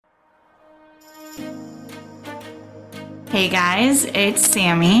Hey guys, it's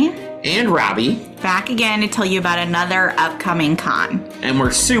Sammy. And Robbie. Back again to tell you about another upcoming con. And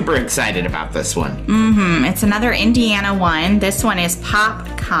we're super excited about this one. It's another Indiana one. This one is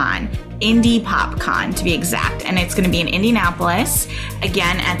PopCon. Indie PopCon to be exact. And it's going to be in Indianapolis,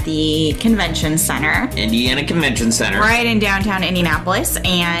 again at the Convention Center. Indiana Convention Center. Right in downtown Indianapolis.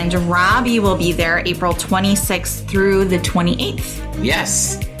 And Robbie will be there April 26th through the 28th.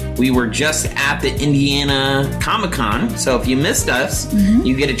 Yes. We were just at the Indiana Comic-Con, so if you missed us,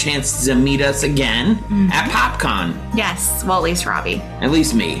 you get a chance to meet us again at PopCon. Yes, well, at least Robbie. At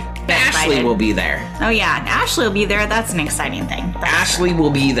least me. Ashley will be there. Oh yeah, Ashley will be there. That's an exciting thing. Ashley will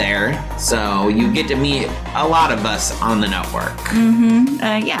be there, so you get to meet a lot of us on the network.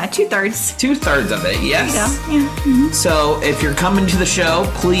 Yeah, 2/3. 2/3 of it, yes. There you go. Yeah. So if you're coming to the show,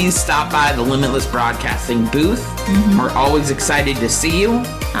 please stop by the Limitless Broadcasting booth. We're always excited to see you.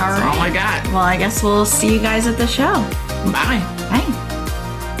 That's all I got. Well, I guess we'll see you guys at the show. Bye. Bye.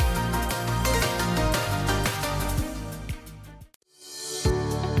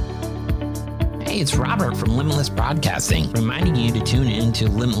 Hey, it's Robert from Limitless Broadcasting, reminding you to tune in to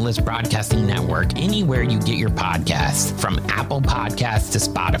Limitless Broadcasting Network anywhere you get your podcasts, from Apple Podcasts to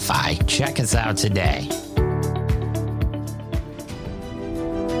Spotify. Check us out today.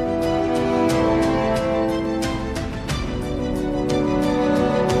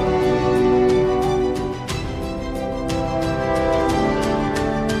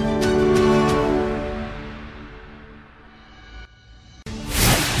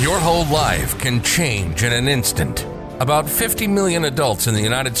 Your whole life can change in an instant. About 50 million adults in the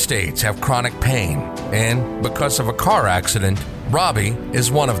United States have chronic pain, and because of a car accident, Robbie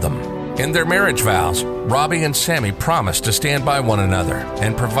is one of them. In their marriage vows, Robbie and Sammy promised to stand by one another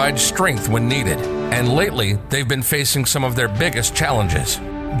and provide strength when needed. And lately, they've been facing some of their biggest challenges.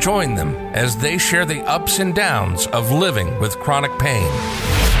 Join them as they share the ups and downs of living with chronic pain.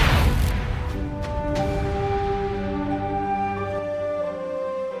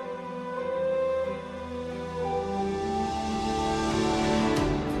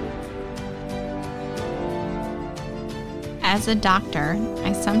 As a doctor,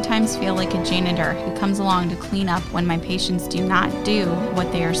 I sometimes feel like a janitor who comes along to clean up when my patients do not do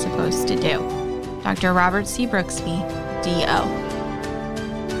what they are supposed to do. Dr. Robert C. Brooksby, D.O.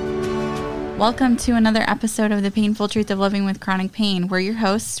 Welcome to another episode of The Painful Truth of Living with Chronic Pain. We're your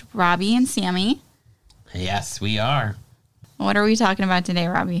hosts, Robbie and Sammy. Yes, we are. What are we talking about today,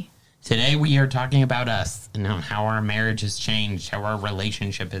 Robbie? Today we are talking about us and how our marriage has changed, how our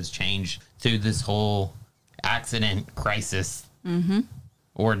relationship has changed through this whole accident, crisis,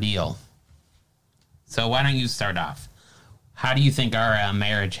 ordeal. So why don't you start off? How do you think our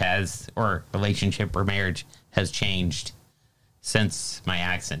marriage has, or relationship or marriage has changed since my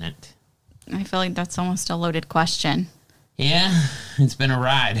accident? I feel like that's almost a loaded question. Yeah, it's been a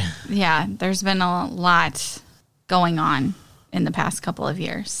ride. Yeah, there's been a lot going on in the past couple of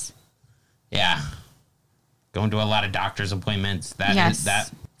years. Yeah. Going to a lot of doctor's appointments. Yes.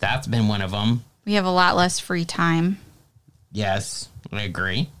 That's been one of them. We have a lot less free time. Yes, I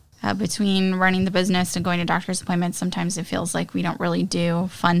agree. Between running the business and going to doctor's appointments, sometimes it feels like we don't really do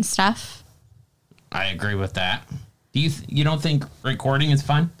fun stuff. I agree with that. You don't think recording is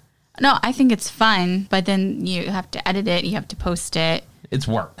fun? No, I think it's fun, but then you have to edit it, you have to post it. It's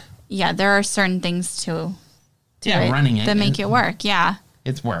work. Yeah, there are certain things to running it that make it work. Yeah,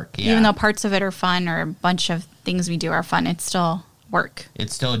 it's work. Yeah, even though parts of it are fun or a bunch of things we do are fun, it's still work.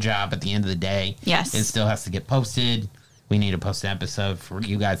 It's still a job at the end of the day. Yes. It still has to get posted. We need to post an episode for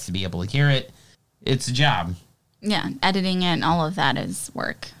you guys to be able to hear it. It's a job. Yeah, editing it and all of that is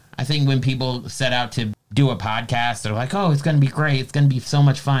work. I think when people set out to do a podcast, they're like, oh, it's going to be great. It's going to be so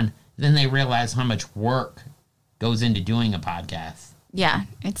much fun. Then they realize how much work goes into doing a podcast. Yeah,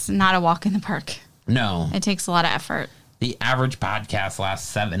 it's not a walk in the park. No. It takes a lot of effort. The average podcast lasts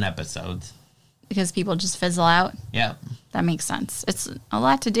 7 episodes. Because people just fizzle out? Yep. That makes sense. It's a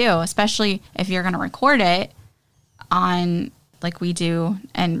lot to do, especially if you're going to record it on, like we do,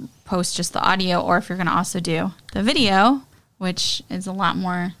 and post just the audio, or if you're going to also do the video, which is a lot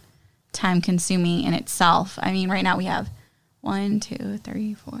more time-consuming in itself. I mean, right now we have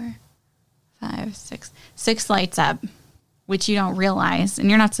 6 lights up, which you don't realize, and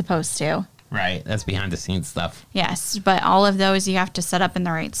you're not supposed to. Right, that's behind the scenes stuff. Yes, but all of those you have to set up in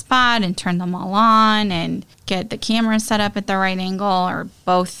the right spot and turn them all on and get the camera set up at the right angle, or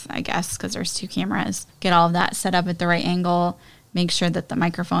both, I guess, because there's 2 cameras. Get all of that set up at the right angle, make sure that the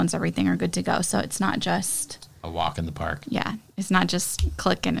microphones, everything are good to go. So it's not just a walk in the park. Yeah, it's not just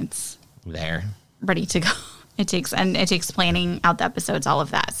click and it's there, ready to go. It takes planning out the episodes, all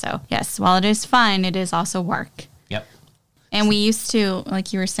of that. So yes, while it is fun, it is also work. Yep. And we used to,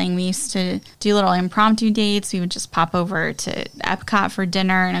 like you were saying, we used to do little impromptu dates. We would just pop over to Epcot for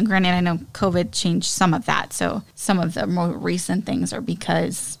dinner. And granted, I know COVID changed some of that. So some of the more recent things are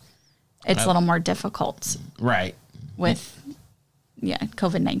because it's a little more difficult. Right. With,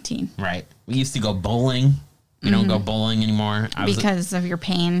 COVID-19. Right. We used to go bowling. We don't go bowling anymore. Because of your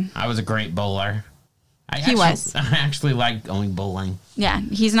pain. I was a great bowler. I actually liked going bowling. Yeah.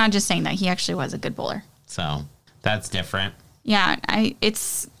 He's not just saying that. He actually was a good bowler. So that's different. Yeah,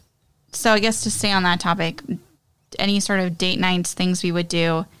 so I guess to stay on that topic, any sort of date nights, things we would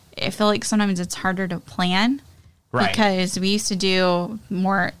do, I feel like sometimes it's harder to plan. Right. Because we used to do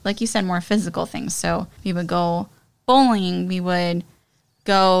more, like you said, more physical things. So we would go bowling, we would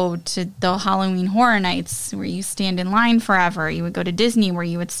go to the Halloween Horror Nights where you stand in line forever. You would go to Disney where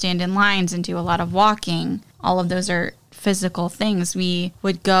you would stand in lines and do a lot of walking. All of those are physical things. We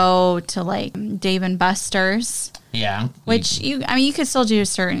would go to like Dave and Buster's. Yeah. Which you could still do to a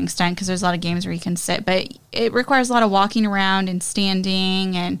certain extent because there's a lot of games where you can sit, but it requires a lot of walking around and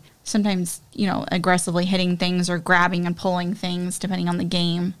standing and sometimes, aggressively hitting things or grabbing and pulling things depending on the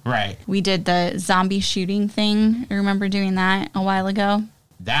game. Right. We did the zombie shooting thing. I remember doing that a while ago.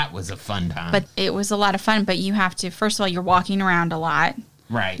 That was a fun time. But it was a lot of fun, but you have to, first of all, you're walking around a lot.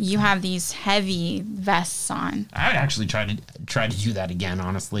 Right. You have these heavy vests on. I would actually try to do that again,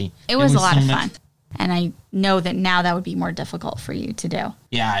 honestly. It was a lot of fun. And I know that now that would be more difficult for you to do.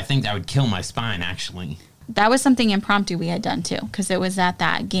 Yeah, I think that would kill my spine, actually. That was something impromptu we had done, too, because it was at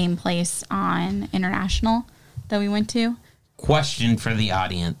that game place on International that we went to. Question for the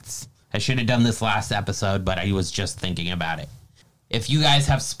audience. I should have done this last episode, but I was just thinking about it. If you guys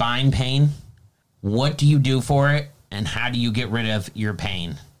have spine pain, what do you do for it, and how do you get rid of your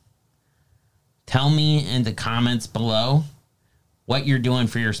pain? Tell me in the comments below what you're doing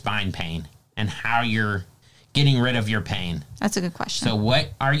for your spine pain and how you're getting rid of your pain. That's a good question. So what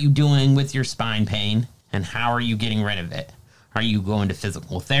are you doing with your spine pain, and how are you getting rid of it? Are you going to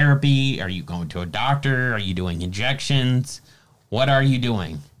physical therapy? Are you going to a doctor? Are you doing injections? What are you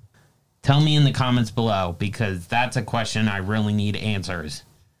doing? Tell me in the comments below, because that's a question I really need answers.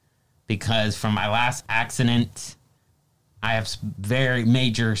 Because from my last accident, I have very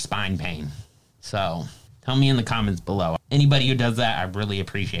major spine pain. So tell me in the comments below. Anybody who does that, I really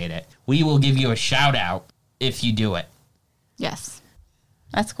appreciate it. We will give you a shout out if you do it. Yes.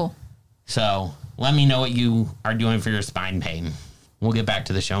 That's cool. So let me know what you are doing for your spine pain. We'll get back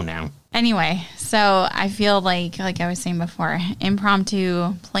to the show now. Anyway, so I feel like I was saying before,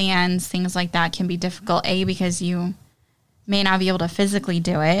 impromptu plans, things like that can be difficult. A, because you may not be able to physically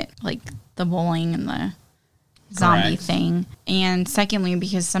do it, like the bowling and the zombie Correct. thing. And secondly,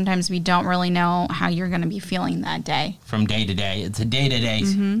 because sometimes we don't really know how you're going to be feeling that day. From day to day. It's a day-to-day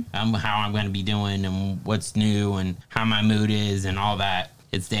how I'm going to be doing and what's new and how my mood is and all that.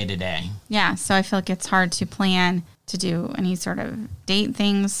 It's day-to-day. Yeah, so I feel like it's hard to plan to do any sort of date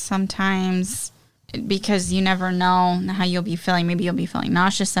things sometimes because you never know how you'll be feeling. Maybe you'll be feeling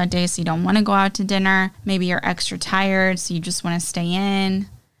nauseous that day, so you don't want to go out to dinner. Maybe you're extra tired, so you just want to stay in.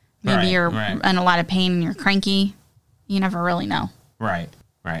 Maybe you're in a lot of pain and you're cranky. You never really know. Right.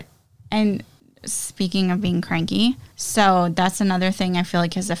 And speaking of being cranky, so that's another thing I feel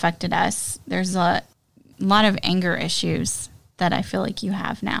like has affected us. There's a lot of anger issues that I feel like you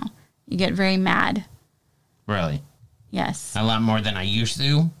have now. You get very mad. Really? Yes. A lot more than I used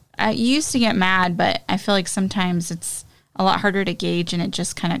to? I used to get mad, but I feel like sometimes it's a lot harder to gauge and it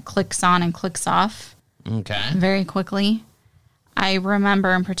just kind of clicks on and clicks off Okay. very quickly. I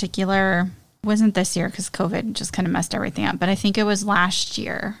remember in particular, it wasn't this year because COVID just kind of messed everything up, but I think it was last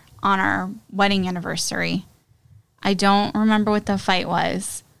year on our wedding anniversary. I don't remember what the fight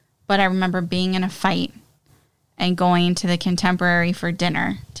was, but I remember being in a fight and going to the Contemporary for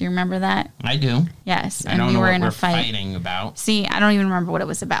dinner. Do you remember that? I do. Yes. I And don't we know were what in we're a fight. fighting about. See, I don't even remember what it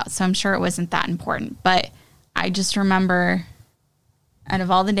was about, so I'm sure it wasn't that important. But I just remember, out of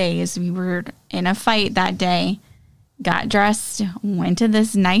all the days, we were in a fight that day, got dressed, went to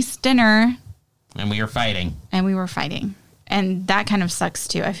this nice dinner, And we were fighting. and we were fighting. And that kind of sucks,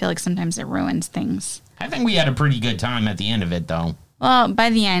 too. I feel like sometimes it ruins things. I think we had a pretty good time at the end of it, though. Well,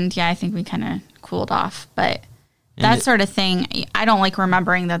 by the end, yeah, I think we kind of cooled off. But that sort of thing, I don't like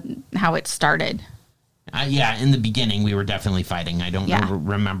remembering how it started. Yeah, in the beginning, we were definitely fighting. I don't Yeah.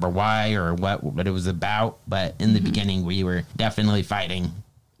 remember why or what it was about, but in the beginning, we were definitely fighting.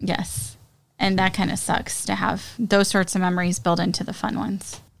 Yes. And that kind of sucks to have those sorts of memories built into the fun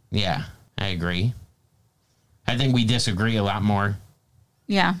ones. Yeah, I agree. I think we disagree a lot more.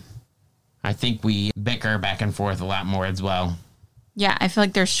 Yeah. I think we bicker back and forth a lot more as well. Yeah, I feel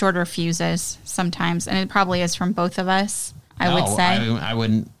like there's shorter fuses sometimes, and it probably is from both of us, I would say. I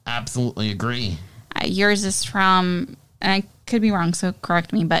would absolutely agree. Yours is from, and I could be wrong, so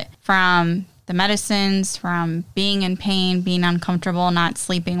correct me, but from the medicines, from being in pain, being uncomfortable, not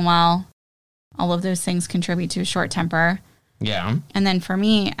sleeping well. All of those things contribute to a short temper. Yeah. And then for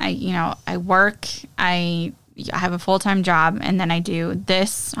me, I work, I have a full-time job, and then I do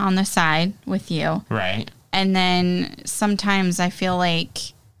this on the side with you. Right. And then sometimes I feel like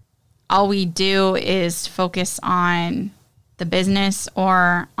all we do is focus on the business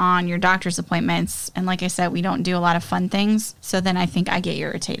or on your doctor's appointments. And like I said, we don't do a lot of fun things. So then I think I get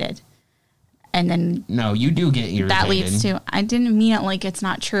irritated. And then no, you do get irritated. That leads to, I didn't mean it like it's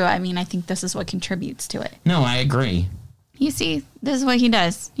not true. I mean, I think this is what contributes to it. No, I agree. You see, this is what he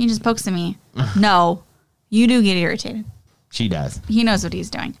does. He just pokes at me. No, you do get irritated. She does. He knows what he's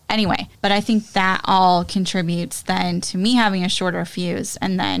doing. Anyway, but I think that all contributes then to me having a shorter fuse,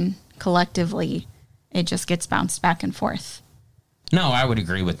 and then collectively it just gets bounced back and forth. No, I would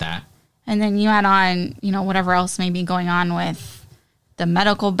agree with that. And then you add on, whatever else may be going on with the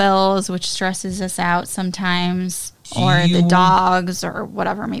medical bills, which stresses us out sometimes, or the dogs or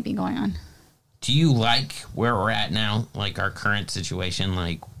whatever may be going on. Do you like where we're at now? Like our current situation,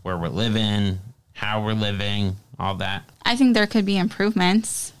 like where we're living, how we're living, all that? I think there could be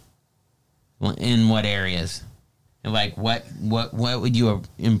improvements. In what areas? Like what would you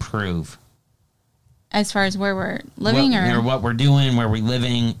improve? As far as where we're living or what we're doing, where we're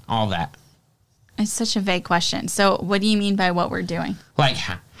living, all that. It's such a vague question. So what do you mean by what we're doing? Like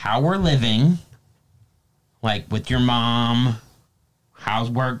how we're living, like with your mom, how's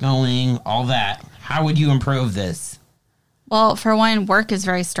work going, all that. How would you improve this? Well, for one, work is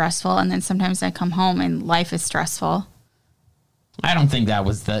very stressful, and then sometimes I come home and life is stressful. I don't think that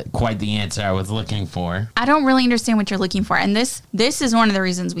was quite the answer I was looking for. I don't really understand what you're looking for. And this is one of the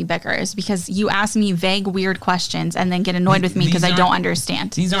reasons we bicker, is because you ask me vague, weird questions and then get annoyed with me because I don't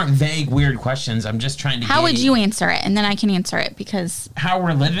understand. These aren't vague, weird questions. I'm just trying to How would you answer it? And then I can answer it, because... How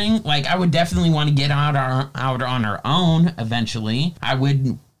we're living? Like, I would definitely want to get out on our own eventually. I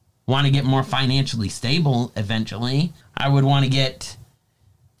would want to get more financially stable eventually. I would want to get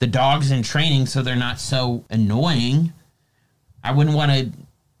the dogs in training so they're not so annoying. I wouldn't want to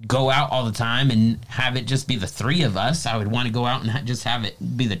go out all the time and have it just be the three of us. I would want to go out and just have it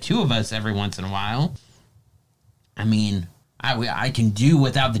be the two of us every once in a while. I mean, I can do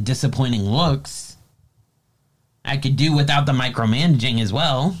without the disappointing looks. I could do without the micromanaging as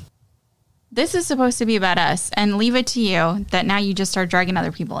well. This is supposed to be about us, and leave it to you that now you just start dragging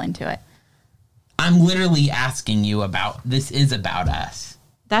other people into it. I'm literally asking you about, this is about us.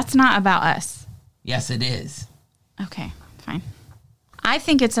 That's not about us. Yes, it is. Okay, fine. I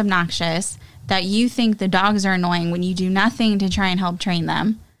think it's obnoxious that you think the dogs are annoying when you do nothing to try and help train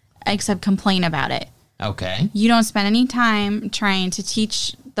them, except complain about it. Okay. You don't spend any time trying to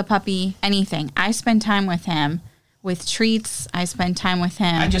teach the puppy anything. I spend time with him with treats. I spend time with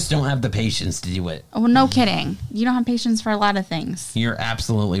him. I just don't have the patience to do it. Oh, no kidding. You don't have patience for a lot of things. You're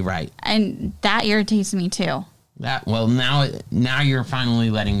absolutely right. And that irritates me too. Now you're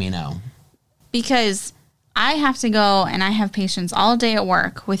finally letting me know. Because I have to go and I have patience all day at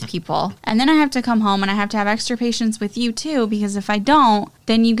work with people. And then I have to come home and I have to have extra patience with you too, because if I don't,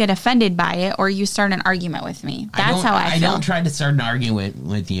 then you get offended by it or you start an argument with me. That's how I feel. I don't try to start an argument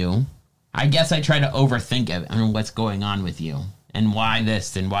with you. I guess I try to overthink it and what's going on with you and why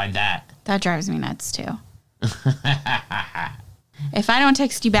this and why that. That drives me nuts too. If I don't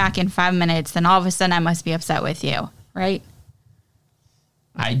text you back in 5 minutes, then all of a sudden I must be upset with you, right?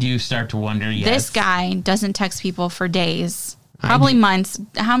 I do start to wonder, yes. This guy doesn't text people for days, probably months.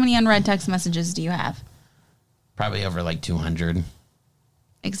 How many unread text messages do you have? Probably over like 200.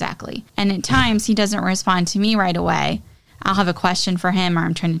 Exactly. And at times he doesn't respond to me right away. I'll have a question for him or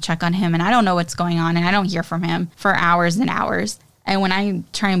I'm trying to check on him and I don't know what's going on and I don't hear from him for hours and hours. And when I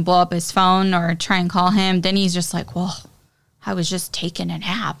try and blow up his phone or try and call him, then he's just like, well, I was just taking a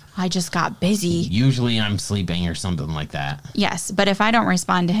nap. I just got busy. Usually I'm sleeping or something like that. Yes, but if I don't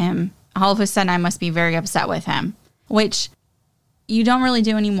respond to him, all of a sudden I must be very upset with him, which you don't really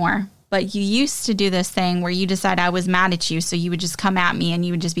do anymore. But you used to do this thing where you decide I was mad at you, so you would just come at me and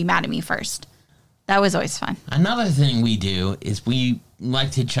you would just be mad at me first. That was always fun. Another thing we do is we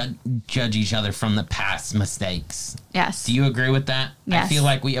like to judge each other from the past mistakes. Yes. Do you agree with that? Yes. I feel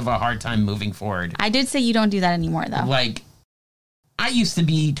like we have a hard time moving forward. I did say you don't do that anymore, though. Like, I used to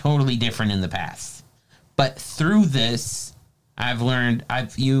be totally different in the past. But through this,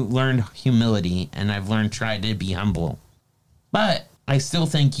 you learned humility, and I've learned try to be humble. But I still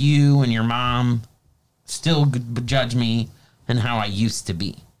think you and your mom still judge me and how I used to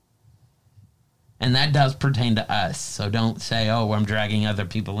be. And that does pertain to us. So don't say, oh, I'm dragging other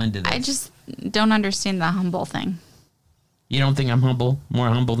people into this. I just don't understand the humble thing. You don't think I'm humble? More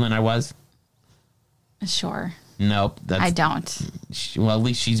humble than I was? Sure. Nope. I don't. Well, at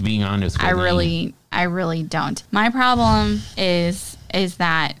least she's being honest with me. I really don't. My problem is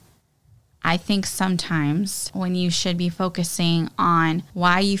that I think sometimes when you should be focusing on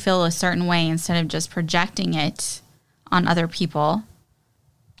why you feel a certain way instead of just projecting it on other people.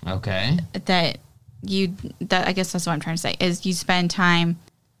 Okay. That I guess that's what I'm trying to say, is you spend time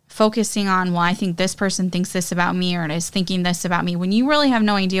focusing on, well, I think this person thinks this about me or is thinking this about me, when you really have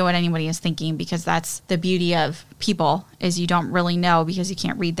no idea what anybody is thinking, because that's the beauty of people, is you don't really know because you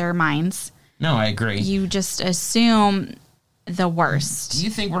can't read their minds. No, I agree. You just assume the worst. Do you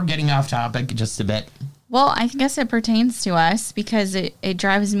think we're getting off topic just a bit? Well, I guess it pertains to us because it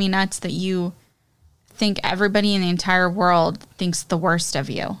drives me nuts that you think everybody in the entire world thinks the worst of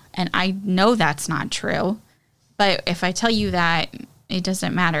you. And I know that's not true. But if I tell you that, it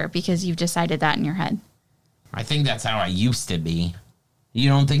doesn't matter because you've decided that in your head. I think that's how I used to be. You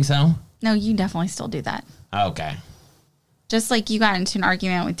don't think so? No, you definitely still do that. Okay. Just like you got into an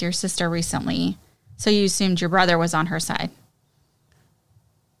argument with your sister recently, so you assumed your brother was on her side.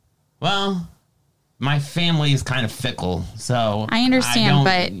 Well, my family is kind of fickle, so I understand,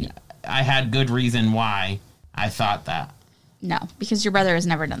 but I had good reason why I thought that. No, because your brother has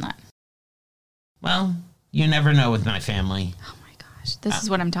never done that. Well, you never know with my family. Oh my gosh, this is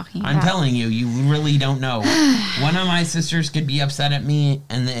what I'm talking about. I'm telling you, you really don't know. One of my sisters could be upset at me,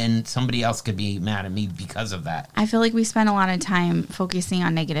 and then somebody else could be mad at me because of that. I feel like we spend a lot of time focusing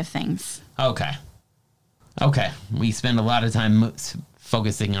on negative things. Okay. We spend a lot of time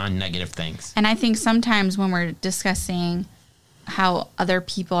focusing on negative things. And I think sometimes when we're discussing how other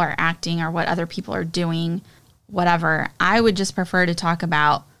people are acting or what other people are doing, whatever, I would just prefer to talk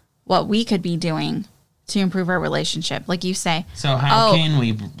about what we could be doing to improve our relationship. Like you say. So how can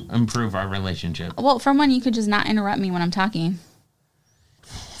we improve our relationship? Well, for one, you could just not interrupt me when I'm talking.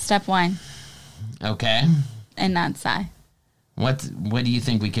 Step one. Okay. And that's that. What do you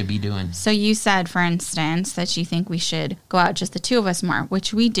think we could be doing? So you said, for instance, that you think we should go out just the two of us more,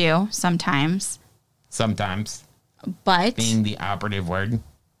 which we do sometimes. Sometimes. But being the operative word.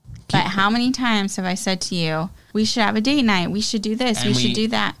 But how many times have I said to you, we should have a date night, we should do this, we should do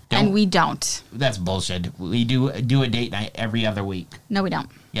that, and we don't. That's bullshit. We do a date night every other week. No, we don't.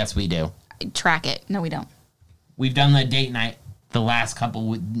 Yes, we do. Track it. No, we don't. We've done the date night the last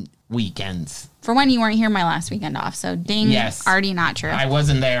couple weekends. For one, you weren't here my last weekend off, so ding, yes. Already not true. I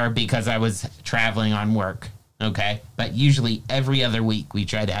wasn't there because I was traveling on work, okay? But usually every other week we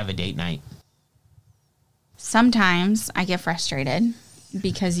try to have a date night. Sometimes I get frustrated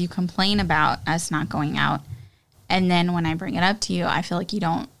because you complain about us not going out, and then when I bring it up to you, I feel like you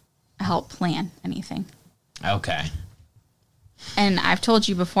don't help plan anything. Okay. And I've told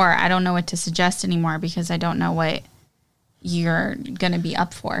you before, I don't know what to suggest anymore because I don't know what you're going to be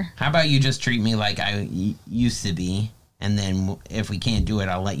up for. How about you just treat me like I used to be, and then if we can't do it,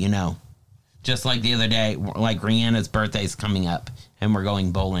 I'll let you know. Just like the other day, like Rihanna's birthday's coming up, and we're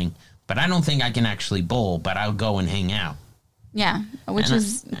going bowling. But I don't think I can actually bowl, but I'll go and hang out. Yeah, which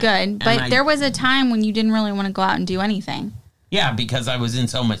is good. But there was a time when you didn't really want to go out and do anything. Yeah, because I was in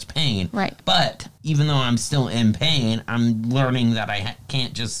so much pain. Right. But even though I'm still in pain, I'm learning that I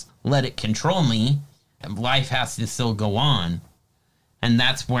can't just let it control me. Life has to still go on. And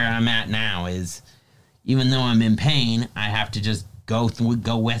that's where I'm at now is even though I'm in pain, I have to just go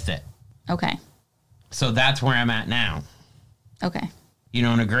with it. Okay. So that's where I'm at now. Okay. You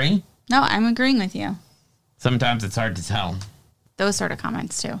don't agree? No, I'm agreeing with you. Sometimes it's hard to tell. Those sort of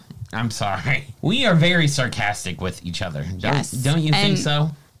comments, too. I'm sorry. We are very sarcastic with each other. Don't you think so?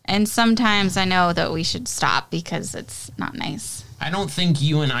 And sometimes I know that we should stop because it's not nice. I don't think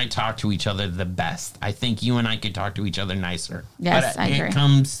you and I talk to each other the best. I think you and I could talk to each other nicer. Yes, but I agree. It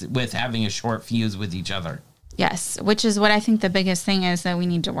comes with having a short fuse with each other. Yes, which is what I think the biggest thing is that we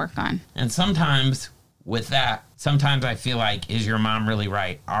need to work on. And sometimes with that, sometimes I feel like, is your mom really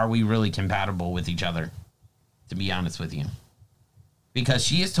right? Are we really compatible with each other? To be honest with you. Because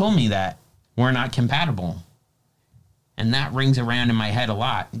she has told me that we're not compatible. And that rings around in my head a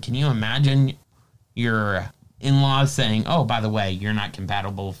lot. Can you imagine your in-laws saying, oh, by the way, you're not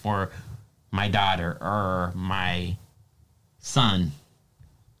compatible for my daughter or my son?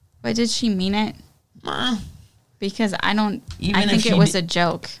 But did she mean it? Because I think it was a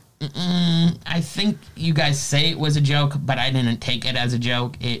joke. I think you guys say it was a joke, but I didn't take it as a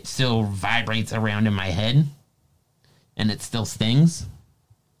joke. It still vibrates around in my head. and it still stings?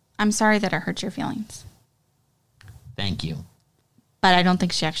 I'm sorry that it hurt your feelings. Thank you. But I don't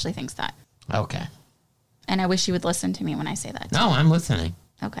think she actually thinks that. Okay. And I wish you would listen to me when I say that. No, I'm listening.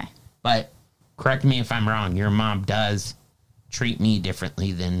 Okay. But correct me if I'm wrong. Your mom does treat me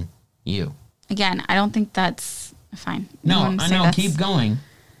differently than you. Again, I don't think that's fine. No, You wanna I say know. that's- Keep going.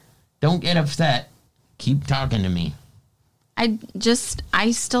 Don't get upset. Keep talking to me.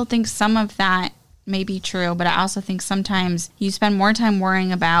 I still think some of that may be true, but I also think sometimes you spend more time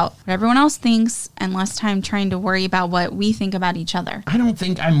worrying about what everyone else thinks and less time trying to worry about what we think about each other. I don't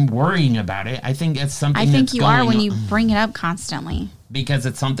think I'm worrying about it. I think it's something I think that's you are going when on- you bring it up constantly. Because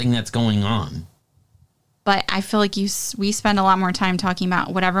it's something that's going on. But I feel like we spend a lot more time talking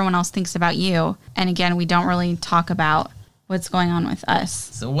about what everyone else thinks about you. And again, we don't really talk about what's going on with us.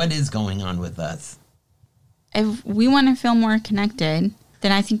 So what is going on with us? If we want to feel more connected,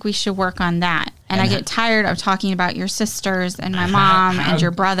 then I think we should work on that. And I get tired of talking about your sisters and my mom and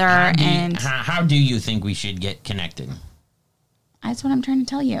your brother. How do you think we should get connected? That's what I'm trying to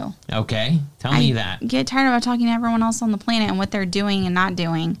tell you. Okay, tell me I that. get tired about talking to everyone else on the planet and what they're doing and not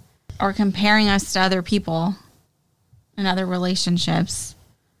doing, or comparing us to other people and other relationships.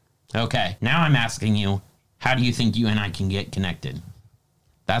 Okay, now I'm asking you, how do you think you and I can get connected?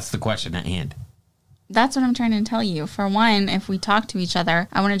 That's the question at hand. That's what I'm trying to tell you. For one, if we talk to each other,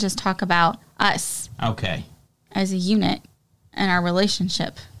 I want to just talk about us Okay. as a unit and our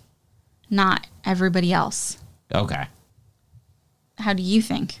relationship, not everybody else. Okay. How do you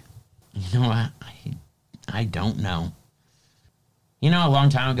think? You know what? I don't know. You know, a long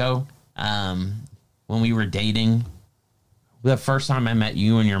time ago, when we were dating, the first time I met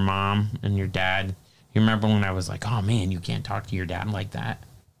you and your mom and your dad, you remember when I was like, oh man, you can't talk to your dad like that?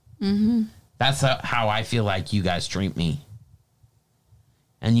 Mm-hmm. That's how I feel like you guys treat me.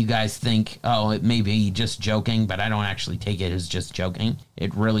 And you guys think, oh, it may be just joking, but I don't actually take it as just joking.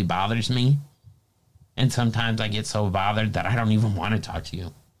 It really bothers me. And sometimes I get so bothered that I don't even want to talk to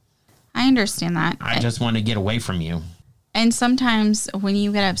you. I understand that. I just want to get away from you. And sometimes when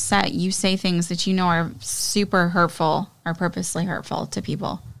you get upset, you say things that you know are super hurtful or purposely hurtful to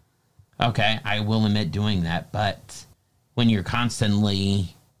people. Okay, I will admit doing that, but when you're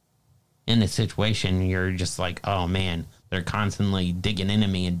constantly in a situation, you're just like, oh man, they're constantly digging into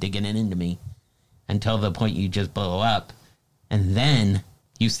me and digging it into me until the point you just blow up. And then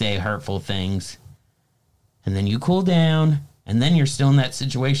you say hurtful things, and then you cool down, and then you're still in that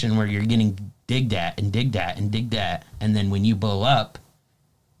situation where you're getting digged at and digged at and digged at. And then when you blow up,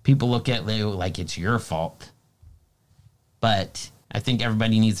 people look at you like it's your fault. But I think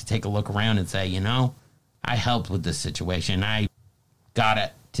everybody needs to take a look around and say, you know, I helped with this situation. I got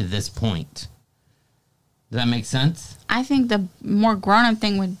it to this point. Does that make sense? I think the more grown-up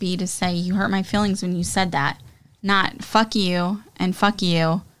thing would be to say, you hurt my feelings when you said that. Not, fuck you and fuck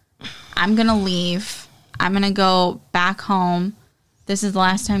you. I'm going to leave. I'm going to go back home. This is the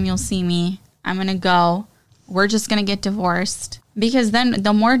last time you'll see me. I'm going to go. We're just going to get divorced. Because then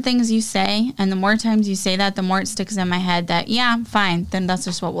the more things you say and the more times you say that, the more it sticks in my head that, yeah, fine, then that's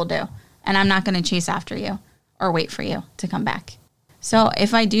just what we'll do. And I'm not going to chase after you or wait for you to come back. So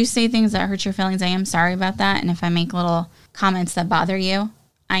if I do say things that hurt your feelings, I am sorry about that. And if I make little comments that bother you,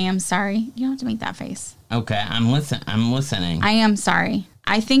 I am sorry. You don't have to make that face. Okay, I'm listening. I am sorry.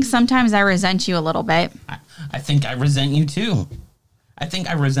 I think sometimes I resent you a little bit. I think I resent you too. I think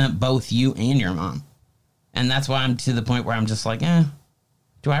I resent both you and your mom. And that's why I'm to the point where I'm just like,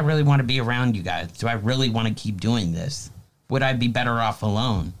 do I really want to be around you guys? Do I really want to keep doing this? Would I be better off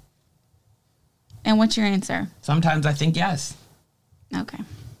alone? And what's your answer? Sometimes I think yes. Okay.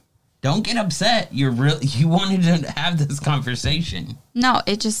 Don't get upset. You wanted to have this conversation. No,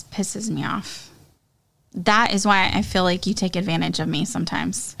 it just pisses me off. That is why I feel like you take advantage of me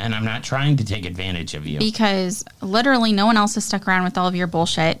sometimes. And I'm not trying to take advantage of you. Because literally no one else has stuck around with all of your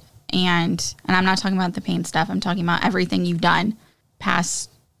bullshit. And I'm not talking about the pain stuff. I'm talking about everything you've done past,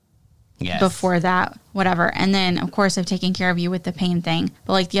 Yes. before that, whatever. And then, of course, I've taken care of you with the pain thing.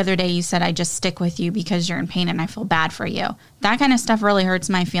 But like the other day, you said I just stick with you because you're in pain and I feel bad for you. That kind of stuff really hurts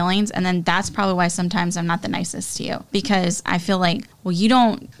my feelings. And then that's probably why sometimes I'm not the nicest to you. Because I feel like, well, you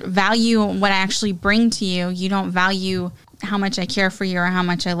don't value what I actually bring to you. You don't value how much I care for you or how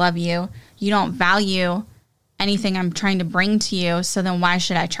much I love you. You don't value anything I'm trying to bring to you. So then why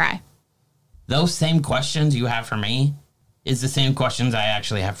should I try? Those same questions you have for me is the same questions I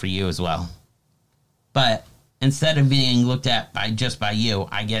actually have for you as well. But instead of being looked at by you,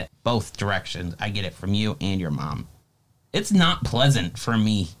 I get both directions. I get it from you and your mom. It's not pleasant for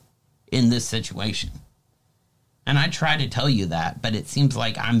me in this situation. And I try to tell you that, but it seems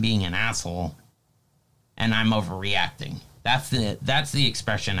like I'm being an asshole and I'm overreacting. That's the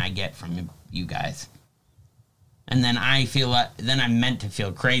expression I get from you guys. And then I feel like, then I'm meant to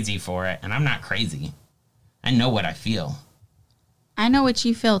feel crazy for it, and I'm not crazy. I know what I feel. I know what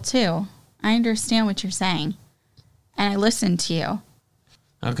you feel too. I understand what you're saying. And I listen to you.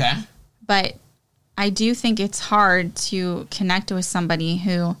 Okay. But I do think it's hard to connect with somebody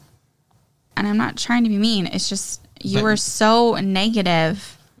who, and I'm not trying to be mean, it's just you are so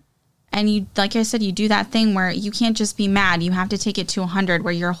negative. And you, like I said, you do that thing where you can't just be mad. You have to take it to 100,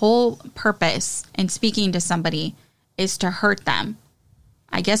 where your whole purpose in speaking to somebody is to hurt them.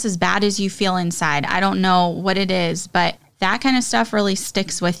 I guess as bad as you feel inside, I don't know what it is, but that kind of stuff really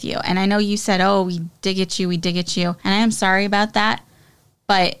sticks with you. And I know you said, oh, we dig at you. And I am sorry about that,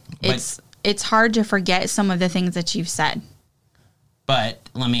 but it's hard to forget some of the things that you've said. But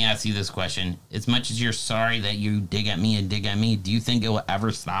let me ask you this question. As much as you're sorry that you dig at me, do you think it will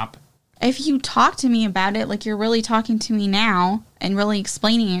ever stop? If you talk to me about it like you're really talking to me now and really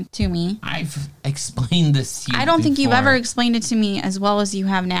explaining it to me. I've explained this to you I don't think you've before. ever explained it to me as well as you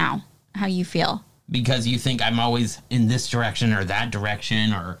have now, how you feel. Because you think I'm always in this direction or that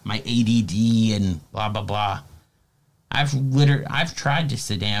direction or my ADD and blah, blah, blah. I've tried to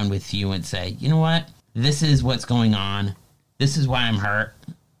sit down with you and say, you know what? This is what's going on. This is why I'm hurt.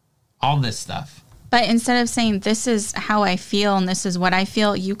 All this stuff. But instead of saying, this is how I feel and this is what I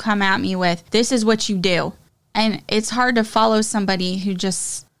feel, you come at me with, this is what you do. And it's hard to follow somebody who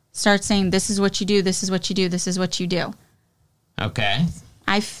just starts saying, this is what you do, this is what you do, this is what you do. Okay.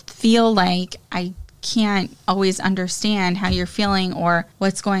 I feel like I can't always understand how you're feeling or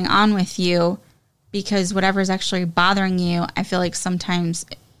what's going on with you, because whatever's actually bothering you, I feel like sometimes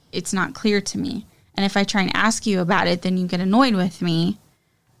it's not clear to me. And if I try and ask you about it, then you get annoyed with me.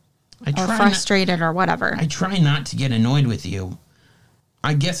 Or frustrated or whatever. I try not to get annoyed with you.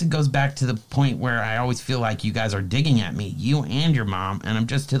 I guess it goes back to the point where I always feel like you guys are digging at me, you and your mom, and I'm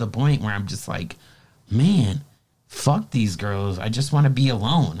just to the point where I'm just like, man, fuck these girls. I just want to be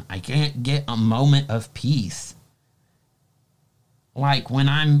alone. I can't get a moment of peace. Like when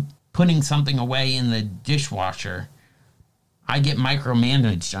I'm putting something away in the dishwasher, I get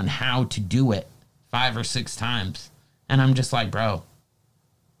micromanaged on how to do it 5 or 6 times. And I'm just like, bro,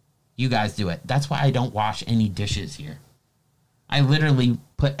 you guys do it. That's why I don't wash any dishes here. I literally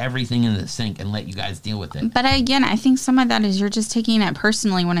put everything in the sink and let you guys deal with it. But again, I think some of that is you're just taking it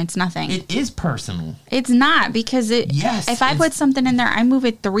personally when it's nothing. It is personal. It's not, because if I put something in there, I move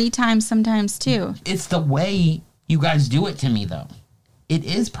it 3 times sometimes too. It's the way you guys do it to me, though. It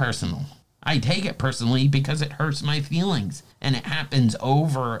is personal. I take it personally because it hurts my feelings. And it happens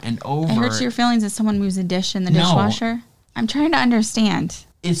over and over. It hurts your feelings if someone moves a dish in the dishwasher? I'm trying to understand.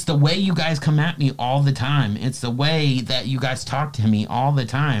 It's the way you guys come at me all the time. It's the way that you guys talk to me all the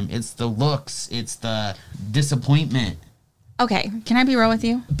time. It's the looks. It's the disappointment. Okay, can I be real with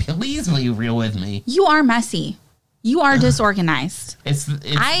you? Please be real with me. You are messy. You are disorganized. It's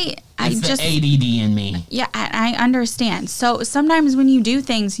just the ADD in me. Yeah, I understand. So sometimes when you do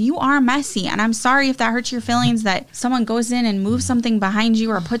things, you are messy. And I'm sorry if that hurts your feelings that someone goes in and moves something behind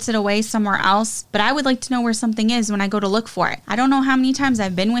you or puts it away somewhere else. But I would like to know where something is when I go to look for it. I don't know how many times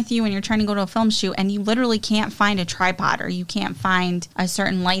I've been with you when you're trying to go to a film shoot and you literally can't find a tripod, or you can't find a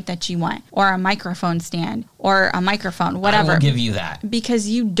certain light that you want, or a microphone stand, or a microphone, whatever. I will give you that. Because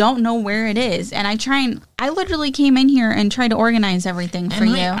you don't know where it is. And I literally came in here and tried to organize everything for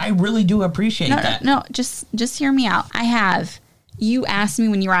you. I really do appreciate that. No, just hear me out. You asked me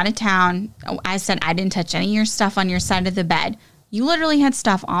when you were out of town. I said I didn't touch any of your stuff on your side of the bed. You literally had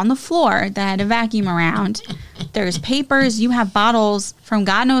stuff on the floor that had a vacuum around. There's papers. You have bottles from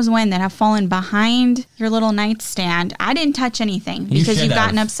God knows when that have fallen behind your little nightstand. I didn't touch anything because you've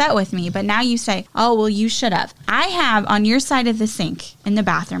gotten upset with me. But now you say, oh, well, you should have. I have on your side of the sink in the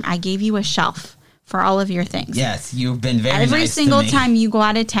bathroom, I gave you a shelf for all of your things. Yes, you've been very nice to me. Every single time you go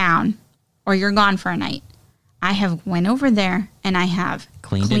out of town or you're gone for a night, I have went over there and I have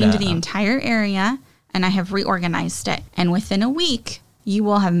cleaned the entire area and I have reorganized it. And within a week, you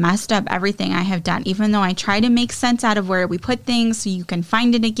will have messed up everything I have done, even though I try to make sense out of where we put things so you can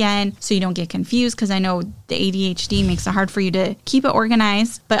find it again, so you don't get confused, because I know the ADHD makes it hard for you to keep it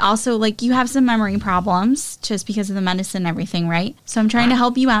organized. But also, like, you have some memory problems just because of the medicine and everything, right? So I'm trying to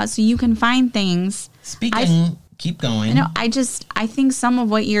help you out so you can find things. Keep going. I think some of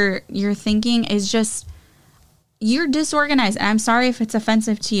what you're thinking is just, you're disorganized. And I'm sorry if it's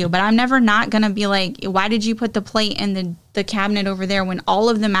offensive to you, but I'm never not going to be like, why did you put the plate in the cabinet over there when all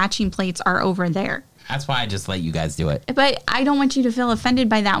of the matching plates are over there? That's why I just let you guys do it. But I don't want you to feel offended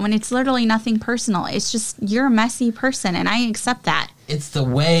by that when it's literally nothing personal. It's just, you're a messy person and I accept that. It's the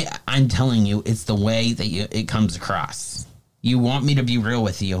way, I'm telling you, it's the way that it comes across. You want me to be real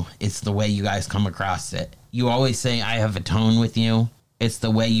with you. It's the way you guys come across it. You always say I have a tone with you. It's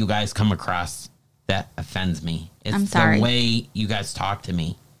the way you guys come across that offends me. It's I'm sorry. The way you guys talk to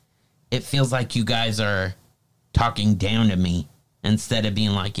me. It feels like you guys are talking down to me instead of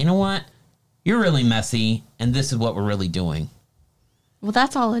being like, you know what? You're really messy, and this is what we're really doing. Well,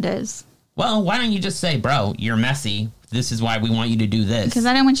 that's all it is. Well, why don't you just say, bro, you're messy. This is why we want you to do this. Because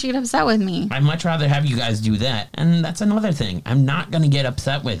I didn't want you to get upset with me. I'd much rather have you guys do that. And that's another thing. I'm not going to get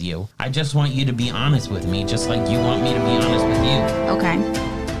upset with you. I just want you to be honest with me, just like you want me to be honest with you. Okay.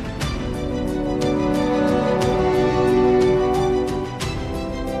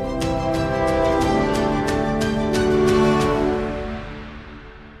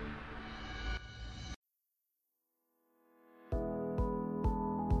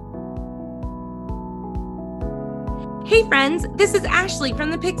 Hey friends, this is Ashley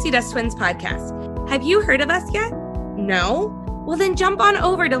from the Pixie Dust Twins podcast. Have you heard of us yet? No? Well then jump on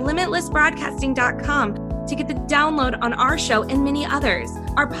over to limitlessbroadcasting.com to get the download on our show and many others.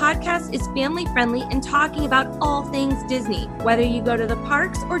 Our podcast is family friendly and talking about all things Disney. Whether you go to the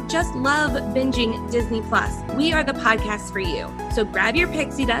parks or just love binging Disney Plus, we are the podcast for you. So grab your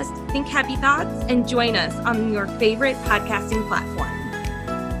pixie dust, think happy thoughts, and join us on your favorite podcasting platform.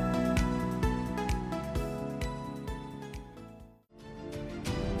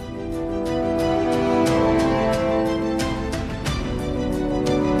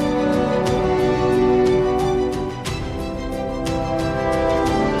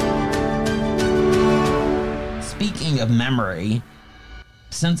 Of memory,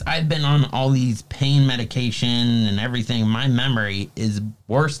 since I've been on all these pain medication and everything, my memory is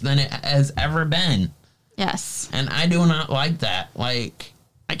worse than it has ever been. Yes. And I do not like that. Like,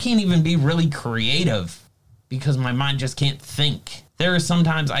 I can't even be really creative because my mind just can't think. There are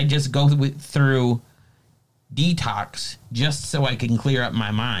sometimes I just go through detox just so I can clear up my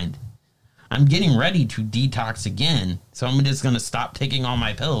mind. I'm getting ready to detox again, so I'm just going to stop taking all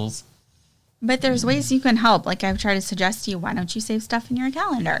my pills. But there's ways you can help. Like I've tried to suggest to you, why don't you save stuff in your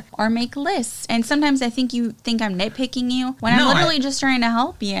calendar or make lists? And sometimes I think you think I'm nitpicking you when I'm literally just trying to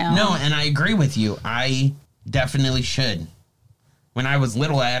help you. No, and I agree with you. I definitely should. When I was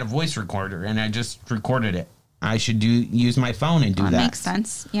little, I had a voice recorder and I just recorded it. I should use my phone and do that. That makes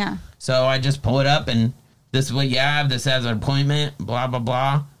sense. Yeah. So I just pull it up and this is what you have. This has an appointment, blah, blah,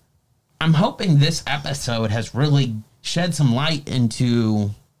 blah. I'm hoping this episode has really shed some light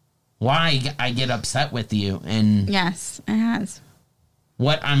into why I get upset with you and yes, it has.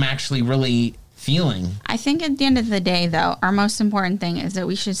 What I'm actually really feeling. I think at the end of the day, though, our most important thing is that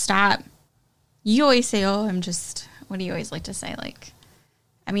we should stop. You always say, oh, I'm just, what do you always like to say? Like,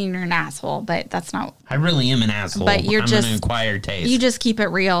 I mean, you're an asshole, but that's not. I really am an asshole. But you're I'm an acquired taste. You just keep it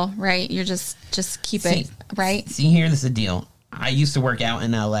real, right? You're just keep it, right? See, here's the deal. I used to work out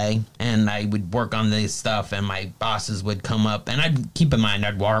in LA, and I would work on this stuff, and my bosses would come up, and I'd keep in mind,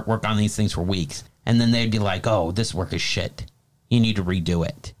 I'd work on these things for weeks, and then they'd be like, oh, this work is shit. You need to redo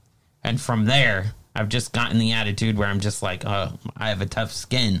it. And from there, I've just gotten the attitude where I'm just like, oh, I have a tough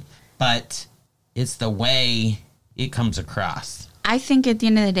skin. But it's the way it comes across. I think at the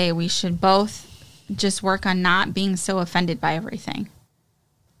end of the day, we should both just work on not being so offended by everything.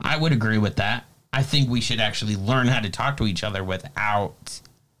 I would agree with that. I think we should actually learn how to talk to each other without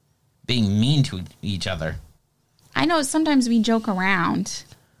being mean to each other. I know sometimes we joke around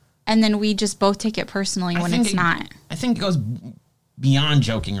and then we just both take it personally when it's not. I think it goes beyond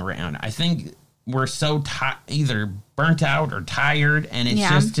joking around. I think we're so either burnt out or tired, and it's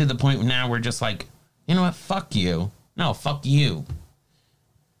just to the point now we're just like, you know what, fuck you. No, fuck you.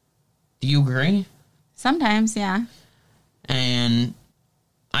 Do you agree? Sometimes, yeah. And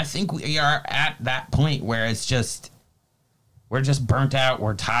I think we are at that point where it's just, we're just burnt out,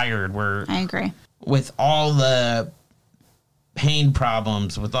 we're tired, I agree. With all the pain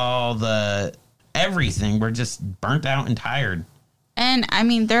problems, with all the everything, we're just burnt out and tired. And, I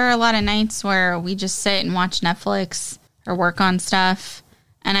mean, there are a lot of nights where we just sit and watch Netflix or work on stuff,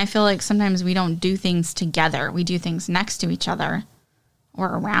 and I feel like sometimes we don't do things together. We do things next to each other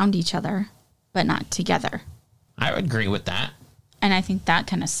or around each other, but not together. I would agree with that. And I think that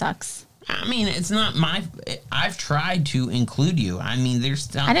kind of sucks. I mean, it's not I've tried to include you. I mean, there's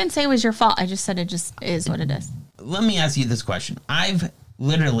still. I didn't say it was your fault. I just said it just is what it is. Let me ask you this question. I've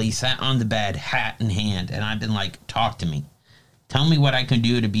literally sat on the bed, hat in hand, and I've been like, talk to me. Tell me what I can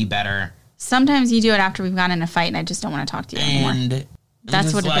do to be better. Sometimes you do it after we've gotten in a fight, and I just don't want to talk to you anymore. And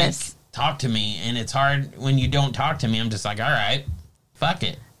that's what it is. Talk to me. And it's hard when you don't talk to me. I'm just like, all right, fuck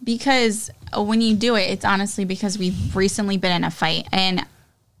it. Because when you do it, it's honestly because we've recently been in a fight. And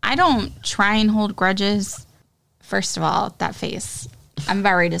I don't try and hold grudges. First of all, that face. I'm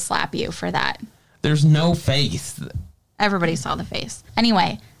about ready to slap you for that. There's no face. Everybody saw the face.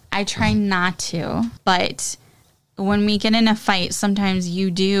 Anyway, I try not to. But when we get in a fight, sometimes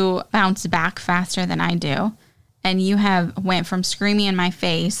you do bounce back faster than I do. And you have went from screaming in my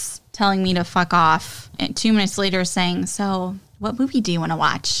face, telling me to fuck off, and 2 minutes later saying, so what movie do you want to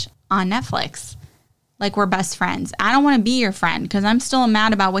watch on Netflix? Like we're best friends. I don't want to be your friend because I'm still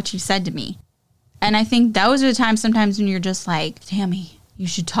mad about what you said to me. And I think those are the times sometimes when you're just like, Tammy, you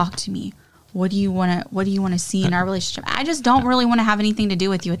should talk to me. What do you want to see in our relationship? I just don't really want to have anything to do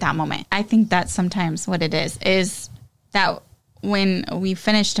with you at that moment. I think that's sometimes what it is that when we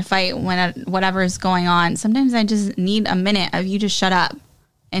finish a fight, when whatever is going on, sometimes I just need a minute of you to shut up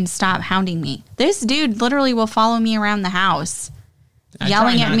and stop hounding me. This dude literally will follow me around the house,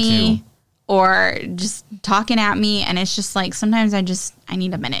 yelling at me or just talking at me. And it's just like, sometimes I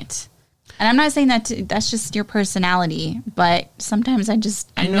need a minute. And I'm not saying that's just your personality, but sometimes I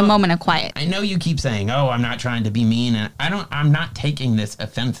need a moment of quiet. I know you keep saying, "Oh, I'm not trying to be mean," and I'm not taking this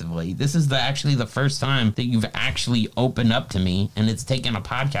offensively. This is actually the first time that you've actually opened up to me, and it's taken a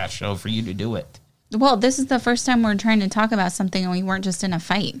podcast show for you to do it. Well, this is the first time we're trying to talk about something and we weren't just in a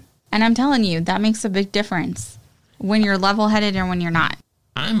fight. And I'm telling you, that makes a big difference when you're level-headed and when you're not.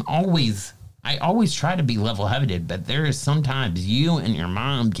 I always try to be level-headed, but there is sometimes you and your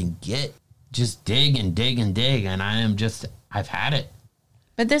mom can just dig and dig and dig, and I've had it.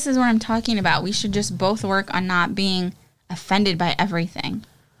 But this is what I'm talking about. We should just both work on not being offended by everything.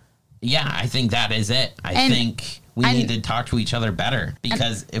 Yeah, I think that is it. I think we need to talk to each other better,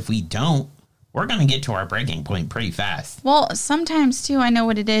 because if we don't, we're going to get to our breaking point pretty fast. Well, sometimes, too, I know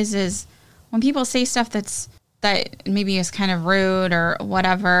what it is when people say stuff that maybe is kind of rude or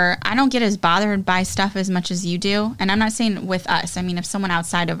whatever, I don't get as bothered by stuff as much as you do. And I'm not saying with us. I mean, if someone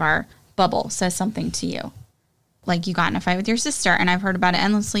outside of our bubble says something to you, like you got in a fight with your sister, and I've heard about it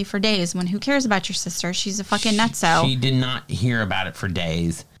endlessly for days, when who cares about your sister? She's a fucking nutso. She did not hear about it for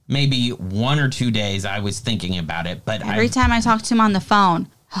days. Maybe 1 or 2 days I was thinking about it, but every time I talk to him on the phone,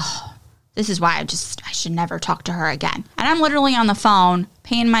 this is why I should never talk to her again. And I'm literally on the phone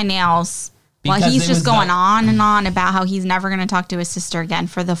painting my nails while he's just going on and on about how he's never going to talk to his sister again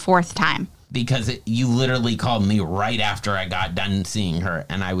for the 4th time. Because you literally called me right after I got done seeing her,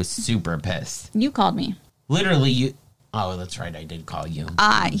 and I was super pissed. You called me. Literally, you... Oh, that's right, I did call you.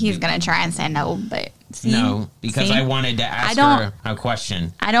 He's going to try and say no, but... See? No, because I wanted to ask her a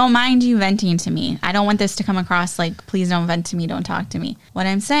question. I don't mind you venting to me. I don't want this to come across like, please don't vent to me, don't talk to me. What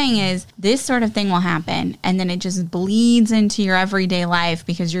I'm saying is, this sort of thing will happen, and then it just bleeds into your everyday life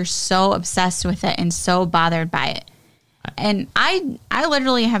because you're so obsessed with it and so bothered by it. And I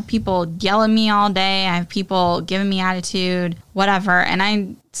literally have people yell at me all day. I have people giving me attitude, whatever.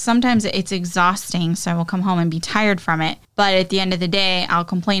 And sometimes it's exhausting, so I will come home and be tired from it. But at the end of the day, I'll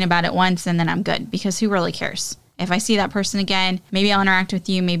complain about it once and then I'm good, because who really cares? If I see that person again, maybe I'll interact with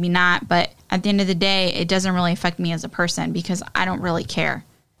you, maybe not. But at the end of the day, it doesn't really affect me as a person because I don't really care.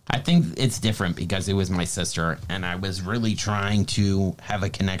 I think it's different because it was my sister, and I was really trying to have a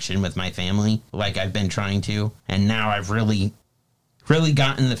connection with my family like I've been trying to. And now I've really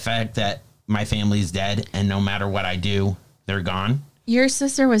gotten the fact that my family's dead, and no matter what I do, they're gone. Your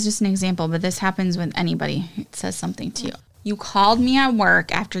sister was just an example, but this happens with anybody who says something to you. You called me at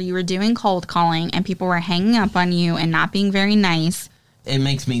work after you were doing cold calling, and people were hanging up on you and not being very nice. It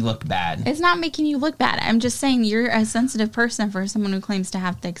makes me look bad. It's not making you look bad. I'm just saying you're a sensitive person for someone who claims to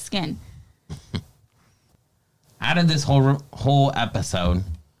have thick skin. Out of this whole episode,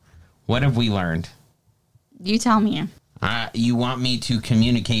 what have we learned? You tell me. You want me to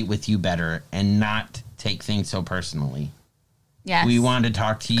communicate with you better and not take things so personally. Yes. We want to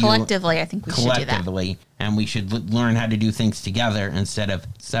talk to you collectively. I think we should do that. Collectively, and we should learn how to do things together instead of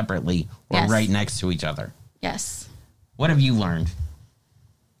separately or right next to each other. Yes. What have you learned?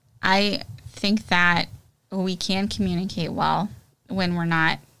 I think that we can communicate well when we're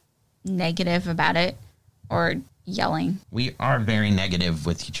not negative about it or yelling. We are very negative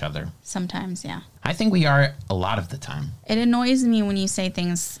with each other. Sometimes, yeah. I think we are a lot of the time. It annoys me when you say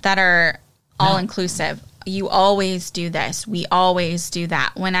things that are all-inclusive. You always do this. We always do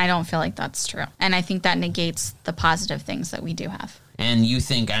that, when I don't feel like that's true. And I think that negates the positive things that we do have. And you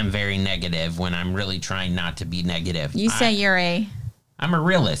think I'm very negative when I'm really trying not to be negative. You say I'm a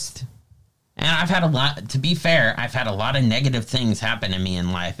realist. And I've had to be fair, I've had a lot of negative things happen to me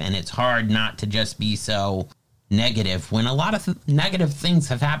in life, and it's hard not to just be so negative when a lot of negative things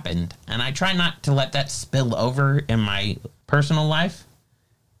have happened. And I try not to let that spill over in my personal life.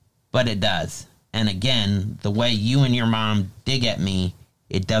 but it does. And again, the way you and your mom dig at me,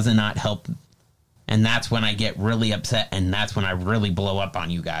 it does not help. And that's when I get really upset, and that's when I really blow up on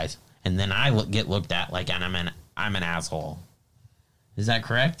you guys. And then I get looked at like I'm an asshole. Is that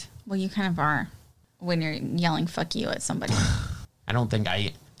correct? Well, you kind of are when you're yelling "fuck you" at somebody. I don't think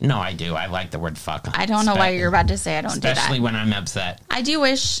I... No, I do. I like the word fuck. I don't know why you're about to say I don't do that. Especially when I'm upset. I do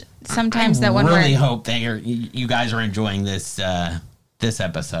wish sometimes that when I really hope that you guys are enjoying this this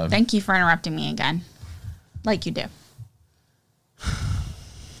episode. Thank you for interrupting me again. Like you do.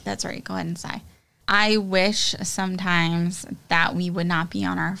 That's right. Go ahead and sigh. I wish sometimes that we would not be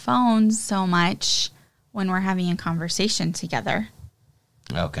on our phones so much when we're having a conversation together.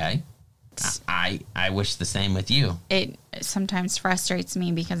 Okay. I wish the same with you. It sometimes frustrates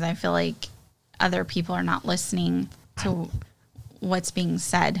me because I feel like other people are not listening to what's being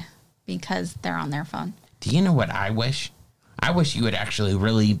said because they're on their phone. Do you know what I wish? I wish you would actually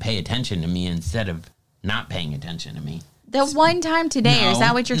really pay attention to me instead of not paying attention to me. The one time today, is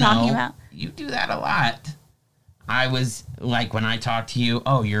that what you're talking about? You do that a lot. I was like, when I talk to you,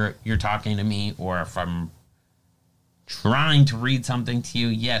 oh, you're talking to me, or if I'm trying to read something to you,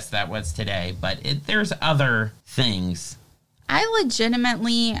 yes, that was today, but there's other things. I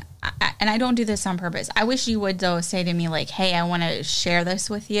legitimately, and I don't do this on purpose, I wish you would, though, say to me, like, hey, I want to share this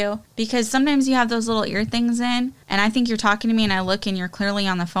with you. Because sometimes you have those little ear things in, and I think you're talking to me, and I look, and you're clearly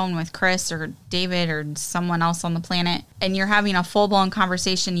on the phone with Chris or David or someone else on the planet, and you're having a full-blown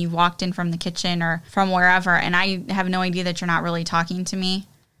conversation. You walked in from the kitchen or from wherever, and I have no idea that you're not really talking to me.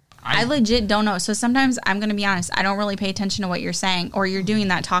 I legit don't know. So sometimes, I'm going to be honest, I don't really pay attention to what you're saying, or you're doing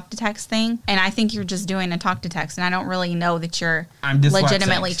that talk to text thing, and I think you're just doing a talk to text, and I don't really know that you're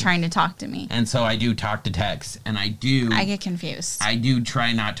legitimately trying to talk to me. And so I do talk to text, and I get confused. I do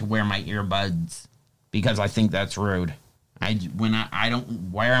try not to wear my earbuds because I think that's rude. When I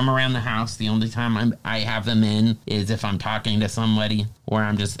don't wear them around the house, the only time I have them in is if I'm talking to somebody or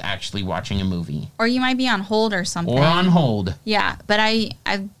I'm just actually watching a movie. Or you might be on hold or something. Or on hold. Yeah, but I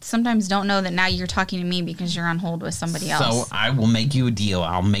sometimes don't know that now you're talking to me because you're on hold with somebody else. So I will make you a deal.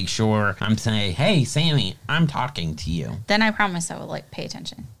 I'll make sure I'm saying, hey, Sammy, I'm talking to you. Then I promise I will pay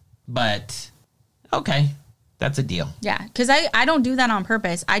attention. But, okay. That's a deal. Yeah, because I don't do that on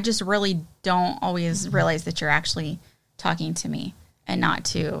purpose. I just really don't always realize that you're actually talking to me and not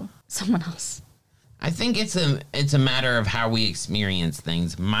to someone else. I think it's a matter of how we experience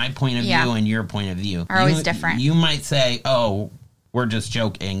things. My point of view and your point of view are always different. You might say, oh, we're just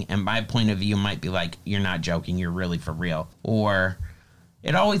joking, and my point of view might be like, you're not joking, you're really for real. Or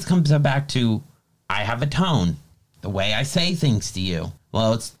it always comes back to, I have a tone, the way I say things to you.